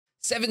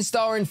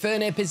7-star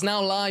INFERNAPE is now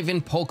live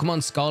in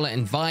Pokemon Scarlet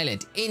and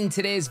Violet. In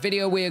today's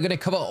video, we are going to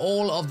cover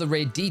all of the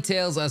raid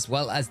details as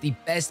well as the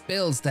best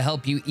builds to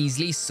help you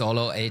easily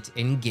solo it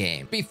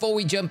in-game. Before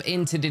we jump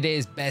into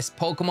today's best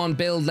Pokemon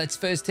build, let's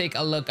first take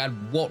a look at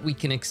what we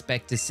can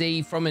expect to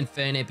see from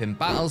INFERNAPE in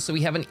battle so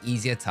we have an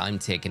easier time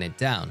taking it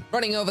down.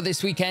 Running over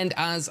this weekend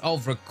as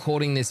of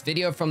recording this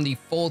video from the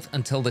 4th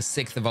until the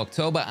 6th of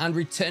October and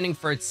returning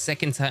for its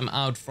second time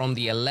out from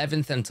the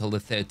 11th until the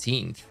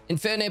 13th.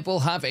 INFERNAPE will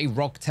have a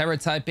Rock Tera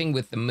typing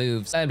with the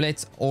moves Flare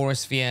Blitz, Aura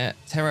Sphere,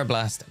 Terra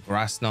Blast,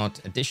 Grass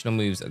Knot. Additional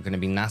moves are going to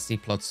be Nasty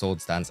Plot,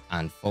 Sword Stance,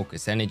 and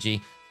Focus Energy.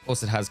 Of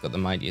course, it has got the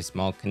Mightiest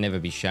Mark, can never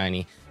be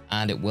shiny,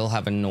 and it will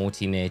have a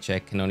Naughty Nature,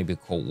 can only be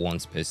caught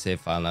once per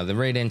save file. Now, the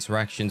raid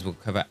interactions we'll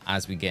cover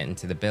as we get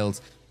into the builds,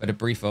 but a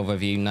brief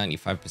overview: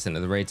 95%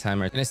 of the raid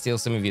timer is going to steal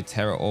some of your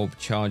Terra Orb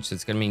charge, so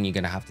it's going to mean you're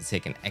going to have to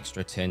take an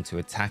extra turn to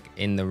attack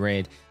in the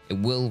raid. It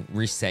will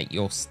reset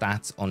your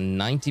stats on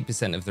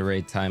 90% of the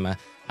raid timer,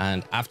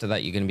 and after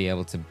that you're going to be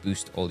able to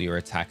boost all your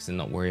attacks and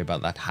not worry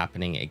about that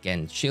happening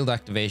again. Shield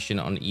activation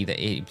on either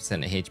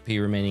 80% of HP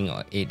remaining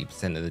or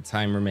 80% of the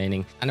time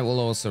remaining, and it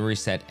will also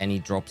reset any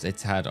drops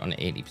it's had on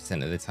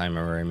 80% of the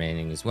timer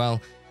remaining as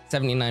well.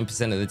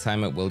 79% of the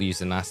time it will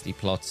use a Nasty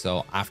Plot,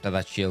 so after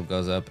that shield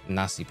goes up,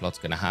 Nasty Plot's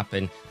going to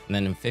happen, and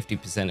then in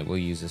 50% it will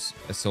use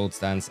a Sword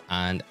Stance,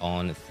 and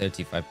on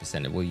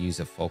 35% it will use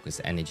a Focus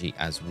Energy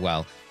as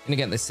well. Going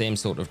to get the same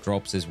sort of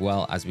drops as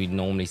well as we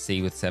normally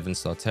see with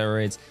 7-star Tera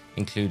raids,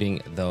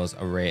 including those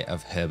array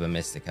of Herba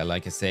Mystica.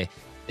 Like I say,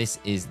 this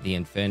is the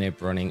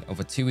INFERNAPE running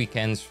over 2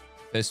 weekends.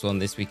 First one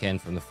this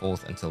weekend from the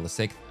 4th until the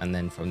 6th, and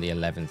then from the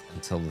 11th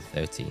until the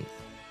 13th.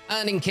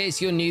 And in case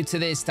you're new to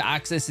this, to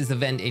access this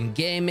event in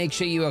game, make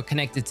sure you are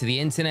connected to the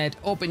internet,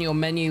 open your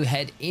menu,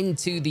 head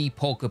into the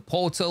Poker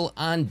Portal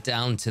and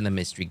down to the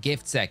mystery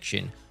gift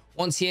section.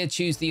 Once here,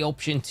 choose the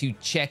option to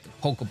check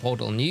Poker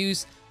Portal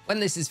news. When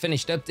this is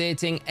finished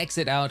updating,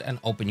 exit out and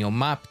open your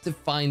map to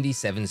find the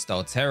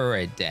 7-star Tera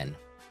raid den.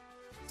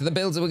 So the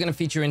builds that we're going to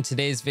feature in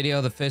today's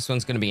video, the first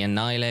one's going to be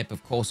Annihilape.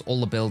 Of course,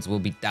 all the builds will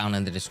be down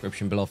in the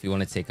description below if you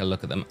want to take a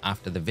look at them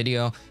after the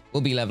video.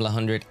 Will be level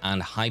 100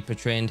 and hyper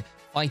trained.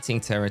 Fighting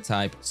Terra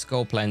type,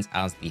 Scope Lens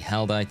as the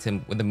held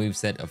item with the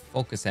moveset of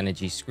Focus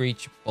Energy,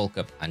 Screech, Bulk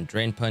Up, and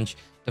Drain Punch.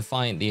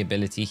 Defiant the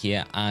ability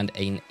here, and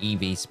an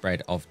EV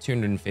spread of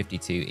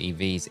 252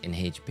 EVs in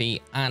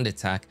HP and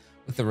attack,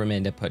 with the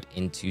remainder put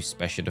into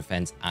special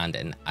defense and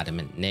an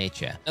Adamant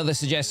Nature. Another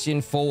suggestion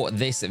for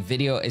this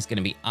video is going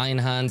to be Iron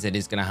Hands. It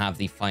is going to have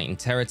the Fighting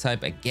Terra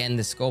type. Again,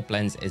 the Scope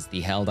Lens is the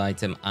held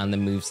item, and the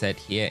moveset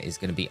here is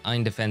going to be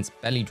Iron Defense,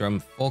 Belly Drum,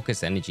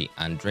 Focus Energy,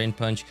 and Drain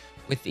Punch,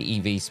 with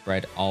the EV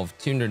spread of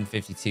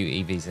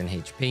 252 EVs in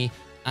HP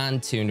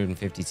and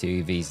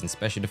 252 EVs in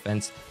special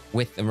defense,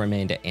 with the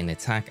remainder in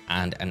attack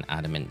and an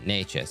Adamant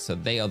Nature. So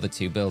they are the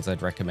two builds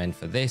I'd recommend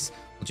for this.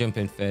 We'll jump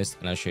in first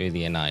and I'll show you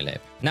the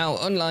Annihilape. Now,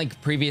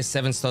 unlike previous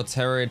 7-star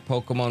Tera raid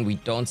Pokemon, we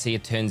don't see a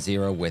turn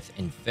 0 with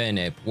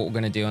INFERNAPE. What we're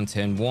going to do on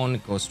turn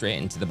 1, go straight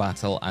into the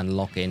battle and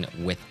lock in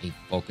with a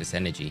Focus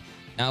Energy.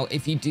 Now,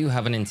 if you do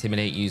have an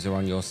Intimidate user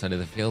on your side of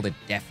the field, it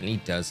definitely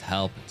does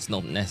help. It's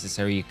not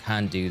necessary, you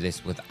can do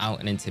this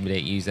without an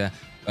Intimidate user,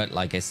 but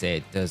like I say,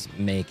 it does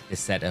make the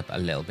setup a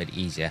little bit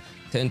easier.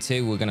 Turn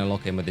 2, we're going to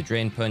lock in with a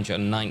Drain Punch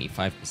on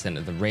 95%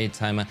 of the raid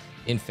timer.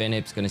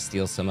 INFERNAPE's going to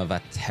steal some of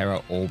that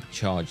Terra Orb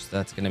charge, so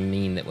that's going to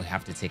mean that we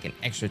have to take an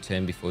extra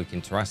turn before we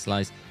can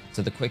Terastallize.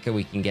 So the quicker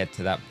we can get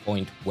to that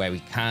point where we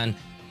can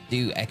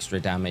do extra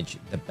damage,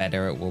 the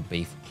better it will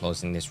be for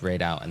closing this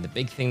raid out. And the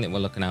big thing that we're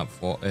looking out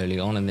for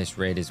early on in this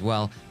raid as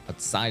well,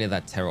 outside of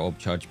that Terra Orb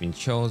charge being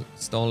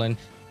stolen,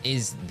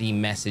 is the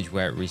message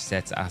where it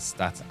resets our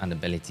stats and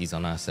abilities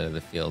on our side of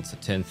the field. So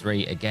turn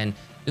 3, again,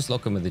 just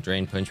looking with the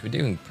Drain Punch, we're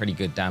doing pretty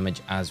good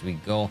damage as we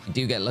go. We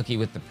do get lucky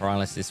with the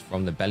paralysis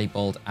from the Belly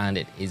Bolt, and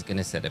it is going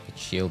to set up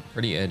its shield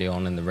pretty early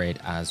on in the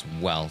raid as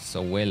well.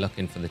 So we're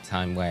looking for the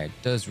time where it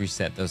does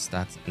reset those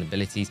stats and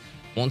abilities.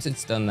 Once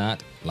it's done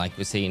that, like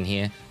we're seeing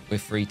here, we're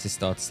free to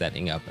start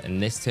setting up.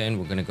 And this turn,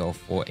 we're going to go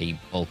for a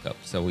Bulk Up,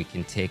 so we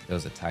can take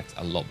those attacks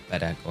a lot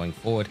better going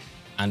forward.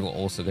 And we're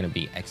also going to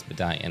be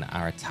expediting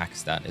our attack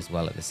stat as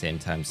well at the same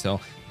time. So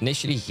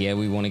initially here,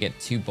 we want to get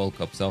 2 Bulk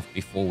Ups off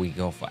before we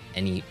go for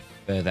any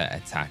further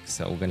attacks.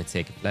 So we're going to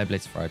take a Flare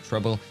Blitz for our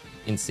trouble.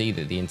 You can see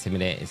that the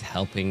Intimidate is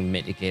helping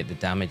mitigate the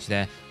damage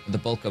there. But the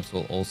Bulk Ups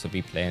will also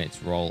be playing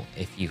its role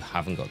if you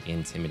haven't got the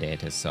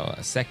Intimidator. So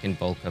a second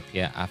Bulk Up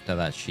here after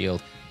that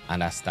shield,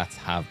 and our stats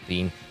have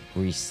been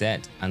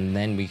reset, and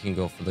then we can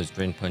go for those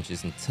Drain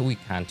Punches until we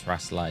can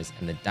Terastallize,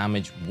 and the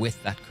damage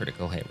with that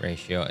critical hit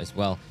ratio as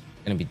well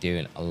going to be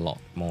doing a lot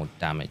more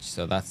damage.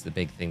 So that's the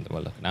big thing that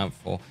we're looking out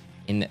for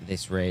in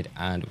this raid,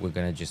 and we're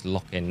going to just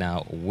lock in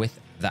now with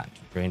that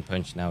Drain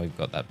Punch. Now we've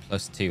got that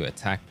 +2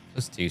 attack,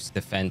 +2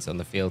 defense on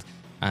the field,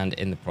 and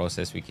in the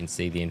process we can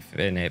see the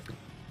INFERNAPE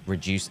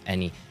reduce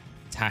any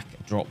attack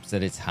drops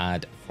that it's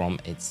had from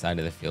its side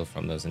of the field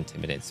from those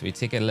Intimidates. So we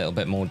take a little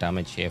bit more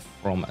damage here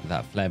from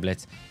that Flare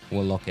Blitz.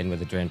 We'll lock in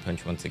with a Drain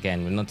Punch once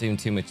again. We're not doing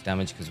too much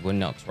damage because we're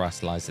not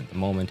Terastallized at the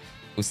moment,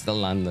 we're still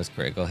landing those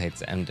critical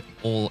hits and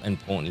all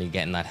importantly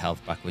getting that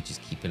health back, which is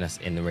keeping us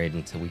in the raid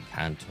until we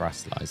can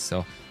terastallize. So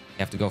you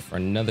have to go for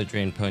another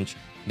drain punch.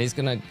 It is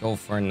going to go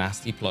for a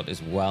nasty plot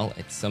as well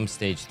at some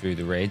stage through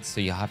the raid,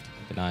 so you have to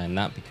keep an eye on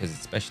that because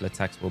its special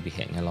attacks will be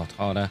hitting a lot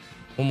harder.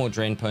 One more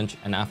drain punch,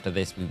 and after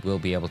this we will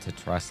be able to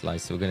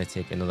terastallize, so we're going to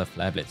take another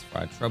flare blitz for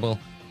our trouble.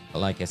 But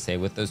like I say,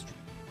 with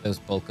those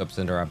bulk ups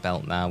under our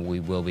belt now, we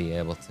will be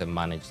able to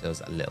manage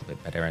those a little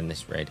bit better in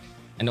this raid.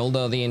 And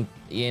although the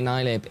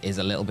Annihilape is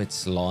a little bit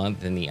slower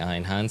than the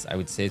Iron Hands, I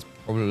would say it's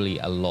probably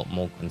a lot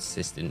more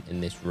consistent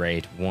in this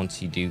raid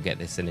once you do get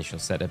this initial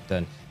setup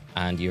done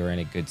and you're in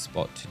a good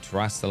spot to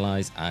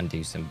terastallize and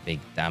do some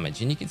big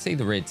damage. And you can see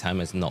the raid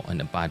timer's not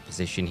in a bad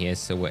position here,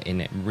 so we're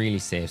in a really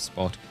safe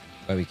spot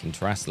where we can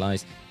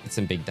terastallize, get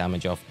some big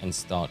damage off, and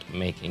start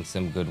making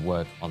some good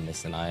work on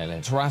this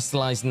Annihilape.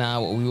 Terastallize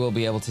now, we will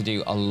be able to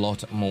do a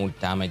lot more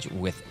damage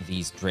with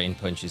these drain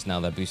punches. Now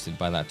they're boosted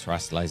by that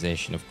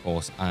terastallization, of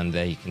course, and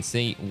there you can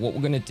see what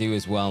we're going to do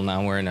as well.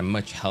 Now we're in a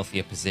much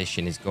healthier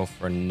position is go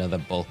for another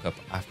bulk up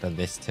after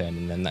this turn,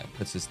 and then that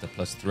puts us to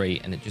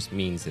 +3, and it just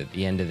means that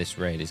the end of this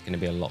raid is going to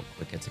be a lot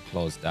quicker to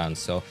close down.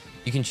 So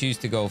you can choose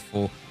to go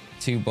for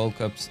 2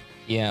 bulk ups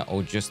here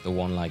or just the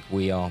one like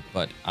we are,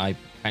 but I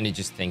kind of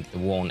just think the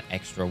one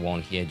extra one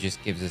here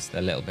just gives us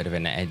a little bit of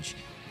an edge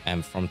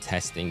from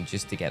testing,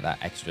 just to get that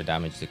extra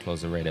damage to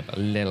close the raid up a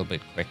little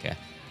bit quicker,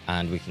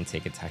 and we can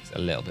take attacks a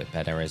little bit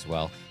better as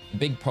well. The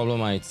big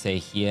problem I would say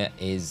here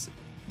is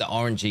the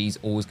RNG is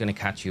always going to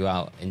catch you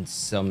out in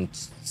some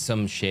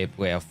shape,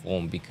 way, or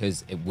form,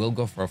 because it will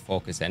go for a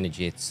focus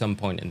energy at some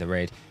point in the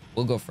raid,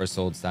 will go for a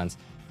sword stance,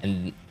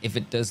 and if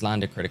it does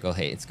land a critical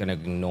hit, it's going to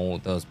ignore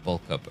those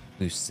bulk up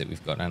boosts that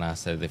we've got on our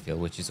side of the field,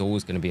 which is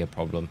always going to be a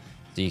problem.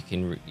 So you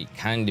can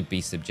kind of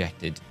be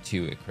subjected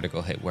to a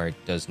critical hit where it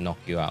does knock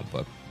you out,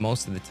 but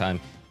most of the time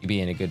you'll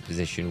be in a good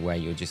position where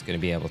you're just going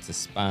to be able to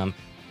spam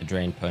the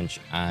drain punch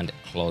and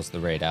close the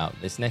raid out.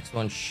 This next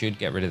one should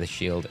get rid of the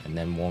shield, and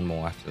then one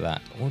more after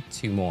that, or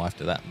 2 more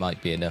after that might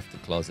be enough to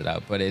close it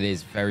out, but it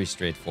is very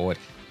straightforward.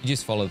 You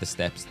just follow the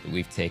steps that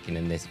we've taken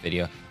in this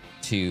video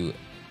to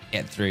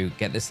get through,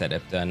 get the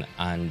setup done,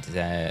 and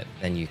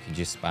then you can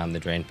just spam the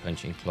drain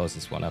punch and close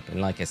this one up.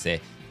 And like I say,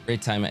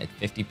 raid timer at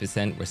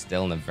 50%, we're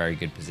still in a very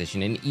good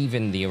position, and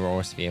even the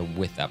Aurora Sphere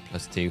with that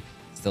 +2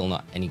 still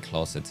not any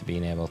closer to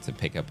being able to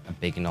pick up a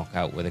big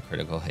knockout with a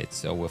critical hit.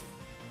 So we're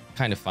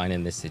kind of fine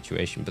in this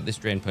situation, but this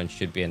drain punch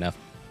should be enough.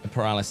 The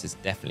paralysis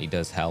definitely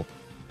does help,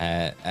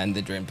 and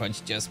the drain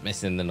punch just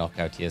missing the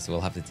knockout here, so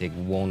we'll have to take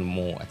 1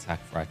 more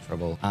attack for our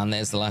trouble. And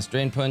there's the last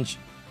drain punch,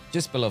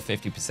 just below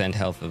 50%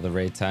 health of the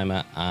raid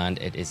timer, and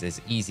it is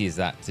as easy as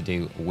that to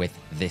do with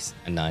this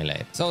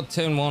Annihilape. So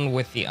turn 1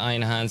 with the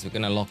Iron Hands, we're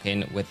going to lock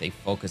in with a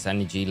focus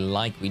energy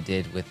like we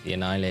did with the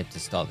Annihilape to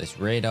start this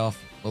raid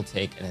off. We'll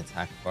take an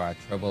attack for our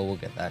trouble, we'll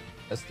get that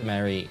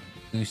customary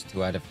boost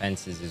to our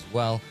defenses as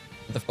well.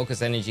 The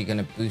focus energy going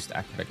to boost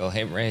our critical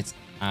hit rates,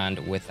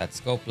 and with that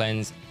scope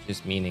lens,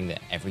 just meaning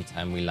that every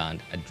time we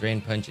land a drain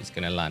punch, it's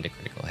going to land a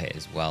critical hit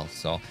as well.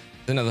 So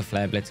there's another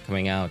flare blitz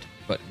coming out,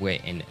 but we're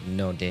in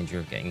no danger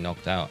of getting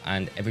knocked out,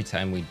 and every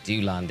time we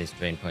do land this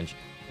drain punch,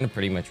 we're going to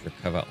pretty much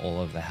recover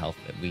all of the health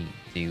that we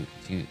do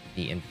to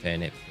the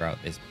INFERNAPE throughout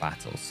this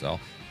battle. So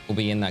we'll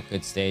be in that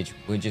good stage.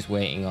 We're just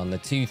waiting on the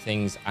 2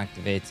 things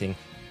activating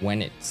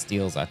when it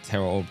steals our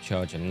Terror Orb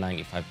charge and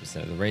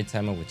 95% of the raid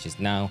timer, which is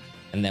now,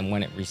 and then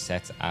when it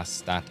resets our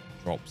stat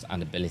drops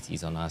and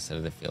abilities on our side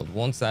of the field.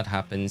 Once that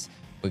happens,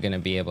 we're going to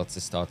be able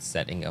to start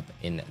setting up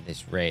in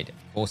this raid.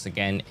 Of course,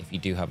 again, if you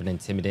do have an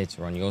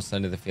Intimidator on your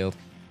side of the field,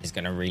 it's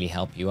going to really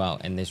help you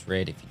out in this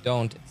raid. If you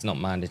don't, it's not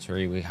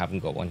mandatory. We haven't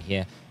got one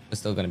here. We're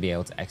still going to be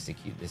able to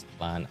execute this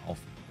plan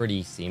off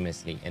pretty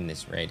seamlessly in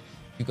this raid.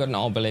 If you've got an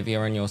Orb Olivia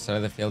on your side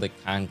of the field, it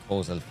can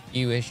cause a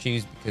few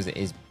issues because it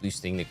is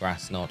boosting the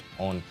Grass Knot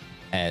on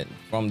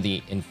from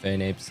the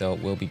INFERNAPE, so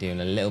we'll be doing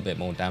a little bit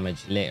more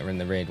damage later in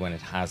the raid when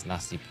it has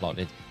nasty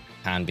plotted.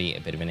 Can be a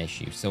bit of an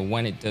issue. So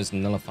when it does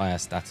nullify our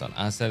stats on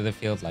our side of the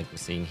field, like we're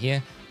seeing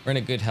here, we're in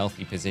a good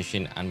healthy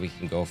position and we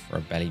can go for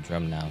a belly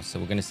drum now. So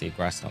we're going to see a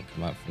Grass Knot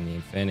come out from the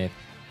INFERNAPE,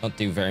 not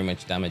do very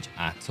much damage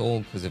at all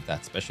because of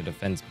that special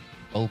defense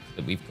bulk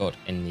that we've got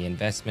in the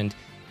investment,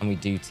 and we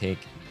do take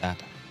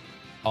that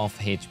off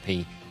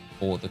HP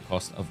for the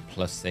cost of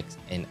 +6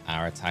 in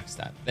our attack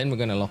stat. Then we're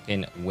going to lock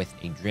in with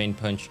a drain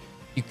punch.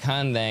 You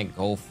can there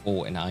go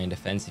for an iron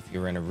defense if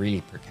you're in a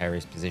really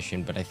precarious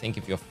position, but I think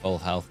if you're full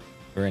health,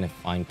 we're in a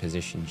fine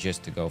position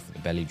just to go for the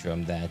belly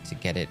drum there to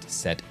get it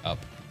set up,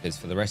 because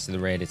for the rest of the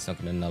raid it's not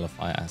going to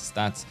nullify our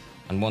stats,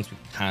 and once we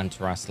can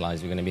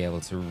terastallize, we're going to be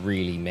able to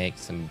really make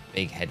some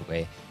big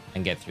headway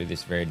and get through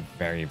this raid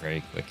very,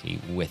 very quickly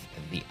with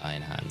the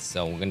Iron Hands.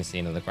 So we're going to see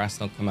another Grass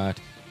Knot come out,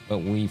 but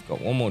we've got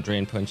 1 more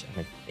drain punch,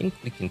 and I think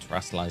we can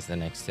terastallize the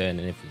next turn,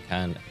 and if we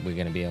can, we're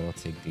going to be able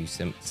to do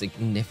some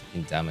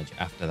significant damage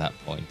after that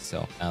point.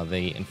 So now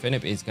the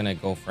INFERNAPE is going to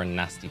go for a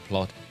nasty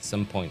plot at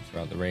some point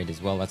throughout the raid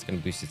as well. That's going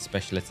to boost its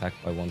special attack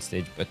by 1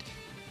 stage, but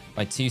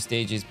by 2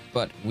 stages,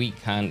 but we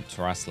can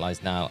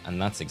terrestrialize now,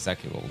 and that's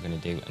exactly what we're going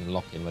to do and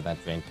lock in with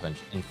that Drain Punch.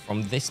 And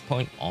from this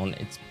point on,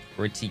 it's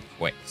pretty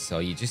quick. So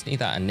you just need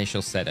that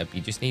initial setup.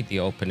 You just need the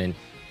opening,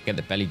 get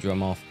the belly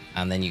drum off,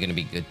 and then you're going to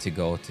be good to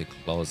go to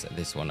close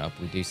this one up.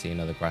 We do see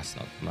another Grass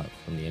Knot come out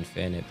from the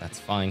INFERNAPE. That's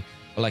fine.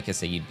 But like I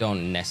say, you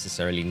don't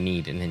necessarily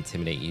need an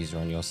Intimidate user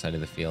on your side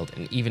of the field.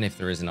 And even if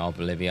there is an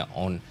Olivia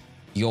on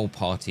your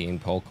party in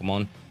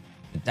Pokemon,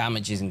 the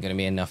damage isn't going to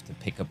be enough to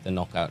pick up the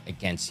knockout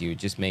against you. It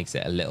just makes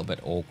it a little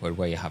bit awkward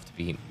where you have to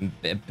be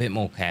a bit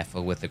more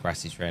careful with the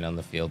grassy terrain on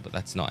the field, but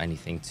that's not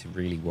anything to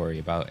really worry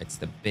about. It's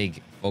the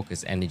big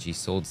focus energy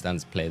sword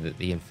stance play that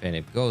the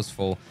INFERNAPE goes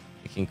for.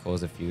 It can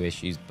cause a few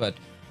issues, but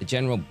the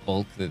general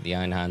bulk that the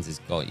Iron Hands has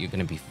got, you're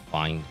going to be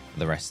fine for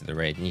the rest of the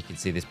raid. And you can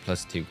see this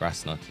 +2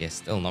 Grass Knot here,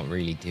 still not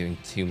really doing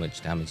too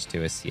much damage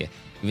to us here,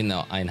 even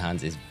though Iron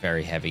Hands is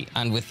very heavy.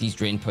 And with these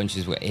Drain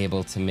Punches, we're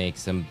able to make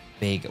some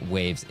big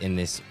waves in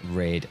this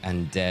raid.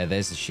 And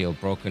there's the shield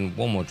broken.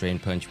 One more Drain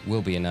Punch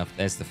will be enough.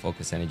 There's the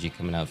focus energy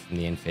coming out from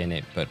the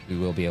INFERNAPE, but we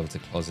will be able to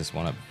close this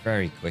one up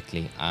very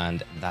quickly.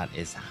 And that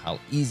is how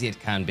easy it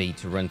can be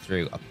to run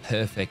through a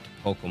perfect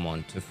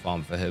Pokemon to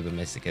farm for Herba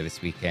Mystica this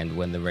weekend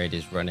when the raid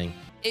is running.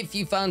 If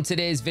you found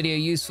today's video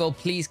useful,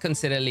 please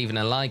consider leaving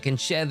a like and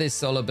share this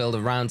solo build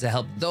around to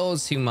help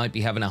those who might be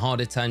having a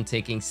harder time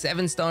taking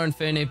 7-star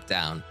INFERNAPE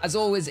down. As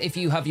always, if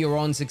you have your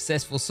own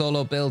successful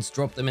solo builds,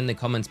 drop them in the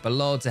comments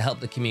below to help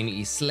the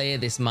community slay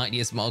this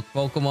mightiest marked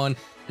Pokemon.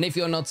 And if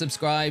you're not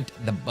subscribed,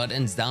 the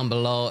button's down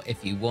below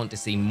if you want to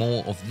see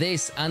more of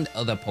this and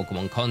other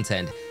Pokemon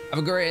content. Have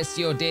a great rest of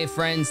your day,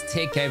 friends.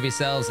 Take care of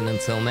yourselves, and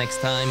until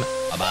next time,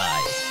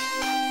 bye-bye.